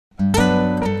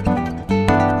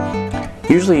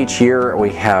Usually each year we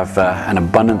have an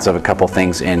abundance of a couple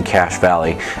things in Cache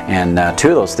Valley, and two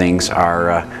of those things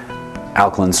are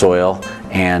alkaline soil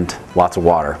and lots of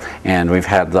water. And we've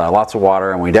had lots of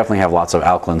water, and we definitely have lots of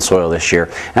alkaline soil this year.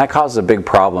 And that causes a big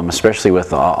problem, especially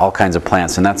with all kinds of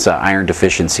plants, and that's iron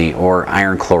deficiency or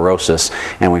iron chlorosis.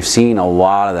 And we've seen a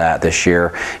lot of that this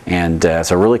year, and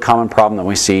it's a really common problem that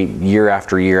we see year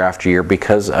after year after year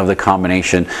because of the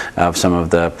combination of some of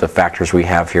the factors we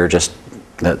have here just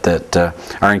that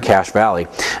are in Cache Valley.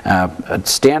 A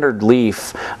standard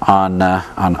leaf on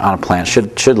a plant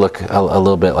should look a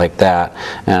little bit like that,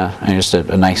 and just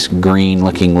a nice green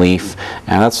looking leaf,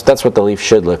 and that's what the leaf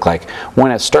should look like.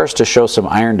 When it starts to show some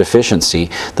iron deficiency,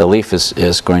 the leaf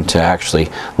is going to actually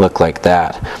look like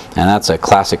that, and that's a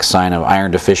classic sign of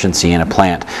iron deficiency in a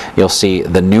plant. You'll see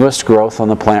the newest growth on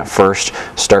the plant first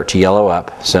start to yellow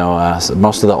up, so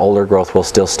most of the older growth will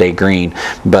still stay green,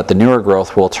 but the newer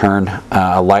growth will turn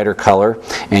a lighter color,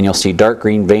 and you'll see dark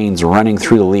green veins running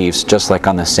through the leaves, just like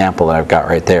on the sample that I've got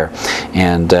right there.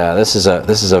 And this is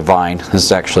a vine. This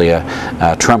is actually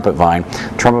a trumpet vine.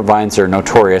 Trumpet vines are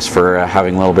notorious for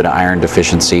having a little bit of iron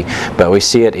deficiency, but we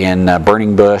see it in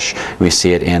burning bush, we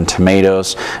see it in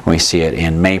tomatoes, we see it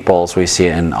in maples, we see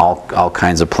it in all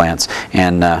kinds of plants.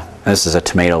 And this is a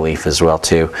tomato leaf as well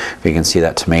too. If you can see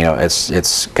that tomato,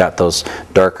 it's got those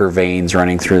darker veins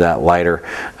running through that lighter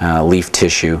leaf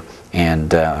tissue.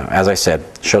 And as I said,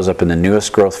 shows up in the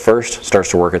newest growth first,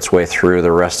 starts to work its way through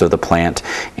the rest of the plant,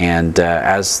 and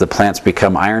as the plants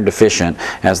become iron deficient,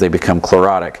 as they become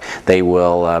chlorotic, they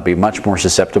will be much more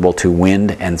susceptible to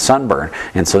wind and sunburn,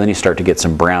 and so then you start to get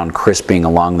some brown crisping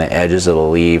along the edges of the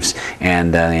leaves,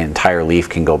 and the entire leaf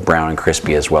can go brown and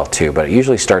crispy as well too. But it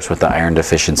usually starts with the iron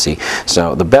deficiency.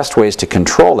 So the best ways to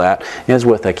control that is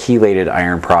with a chelated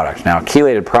iron product. Now, a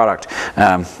chelated product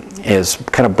is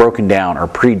kind of broken down or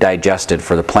pre-digested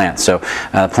for the plant, so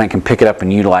the plant can pick it up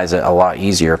and utilize it a lot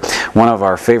easier. One of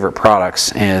our favorite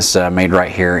products is made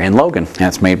right here in Logan, and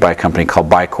it's made by a company called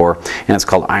Bicor, and it's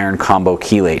called Iron Combo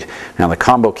Chelate. Now, the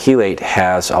Combo Chelate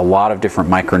has a lot of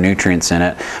different micronutrients in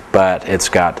it, but it's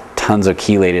got tons of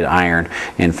chelated iron.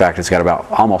 In fact, it's got about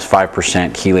almost 5%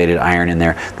 chelated iron in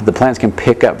there that the plants can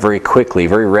pick up very quickly,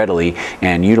 very readily,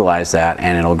 and utilize that,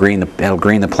 and it'll green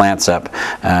the plants up.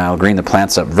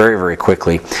 Very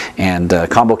quickly. And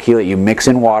Combo Chelate you mix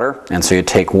in water, and so you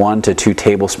take 1 to 2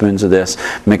 tablespoons of this,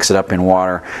 mix it up in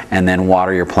water, and then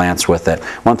water your plants with it.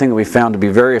 One thing that we found to be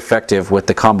very effective with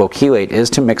the Combo Chelate is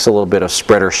to mix a little bit of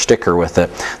spreader sticker with it.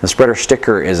 The spreader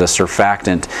sticker is a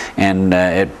surfactant, and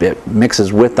it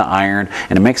mixes with the iron,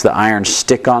 and it makes the iron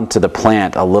stick onto the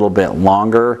plant a little bit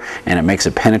longer, and it makes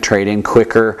it penetrate in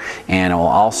quicker, and it will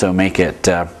also make it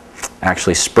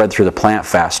actually spread through the plant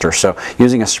faster. So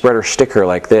using a spreader sticker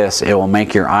like this, it will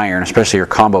make your iron, especially your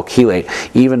Combo Chelate,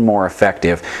 even more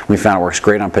effective. We found it works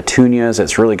great on petunias.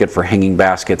 It's really good for hanging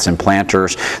baskets and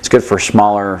planters. It's good for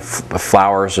smaller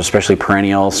flowers, especially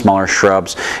perennials, smaller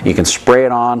shrubs. You can spray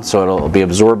it on so it'll be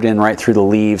absorbed in right through the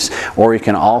leaves, or you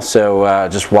can also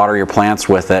just water your plants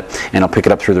with it, and it'll pick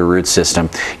it up through the root system.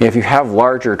 If you have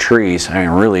larger trees, I mean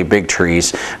really big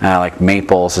trees, like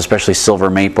maples, especially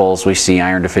silver maples, we see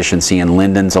iron deficiency in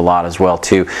lindens a lot as well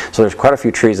too. So there's quite a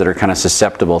few trees that are kind of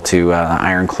susceptible to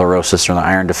iron chlorosis or the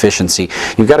iron deficiency.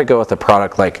 You've got to go with a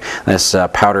product like this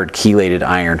powdered chelated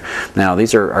iron. Now,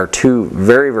 these are two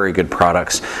very good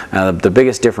products. The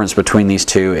biggest difference between these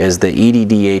two is the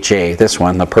EDDHA, this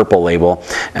one, the purple label.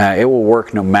 It will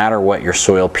work no matter what your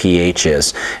soil pH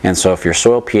is. And so if your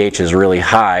soil pH is really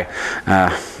high,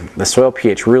 the soil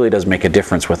pH really does make a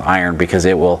difference with iron, because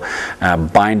it will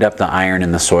bind up the iron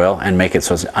in the soil and make it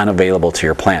so it's unavailable to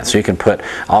your plants. So you can put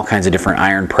all kinds of different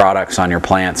iron products on your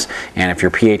plants, and if your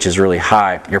pH is really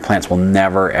high, your plants will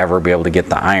never ever be able to get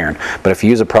the iron. But if you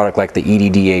use a product like the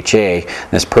EDDHA,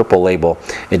 this purple label,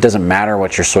 it doesn't matter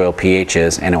what your soil pH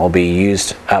is, and it will be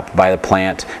used up by the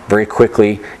plant very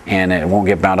quickly, and it won't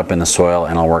get bound up in the soil,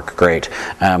 and it'll work great.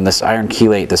 This iron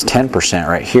chelate, this 10%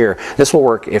 right here, this will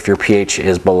work if your pH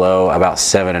is below about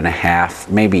 7.5,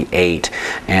 maybe 8,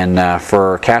 and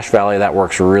for Cache Valley that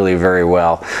works really very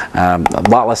well. A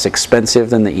lot less expensive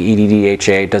than the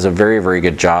EDDHA, does a very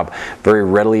good job, very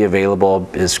readily available,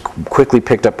 is quickly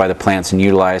picked up by the plants and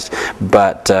utilized,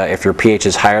 but if your pH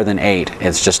is higher than 8,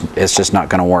 it's just not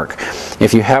going to work.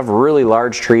 If you have really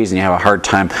large trees and you have a hard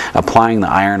time applying the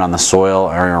iron on the soil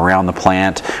or around the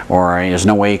plant, or there's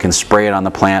no way you can spray it on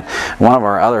the plant, one of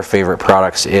our other favorite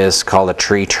products is called a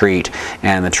tree treat.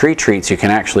 And the tree treats, you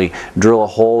can actually drill a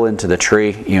hole into the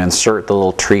tree, you insert the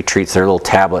little tree treats, they're little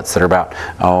tablets that are about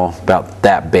about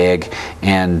that big,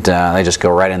 and they just go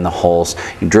right in the holes.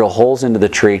 You drill holes into the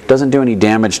tree. Doesn't do any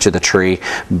damage to the tree,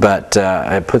 but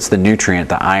it puts the nutrient,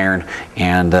 the iron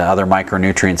and other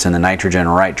micronutrients and the nitrogen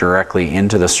right directly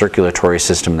into the circulatory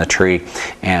system of the tree.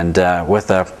 And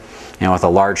with a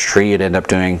large tree, you'd end up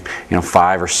doing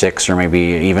 5 or 6 or maybe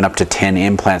even up to 10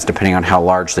 implants, depending on how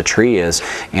large the tree is.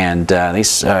 And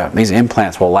these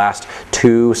implants will last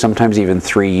 2, sometimes even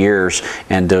 3 years,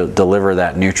 and deliver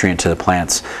that nutrient to the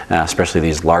plants, especially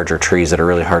these larger trees that are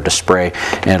really hard to spray.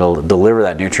 And it'll deliver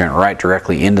that nutrient right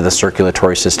directly into the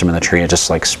circulatory system of the tree. It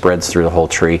just like spreads through the whole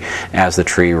tree as the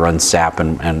tree runs sap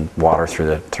and water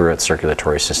through its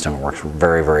circulatory system. It works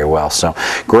very, very well. So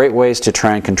great ways to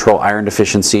try and control iron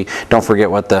deficiency. Don't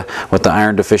forget what the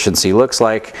iron deficiency looks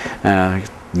like.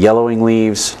 Yellowing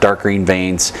leaves, dark green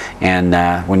veins, and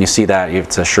when you see that,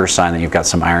 it's a sure sign that you've got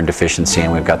some iron deficiency,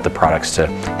 and we've got the products to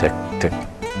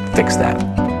fix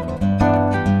that.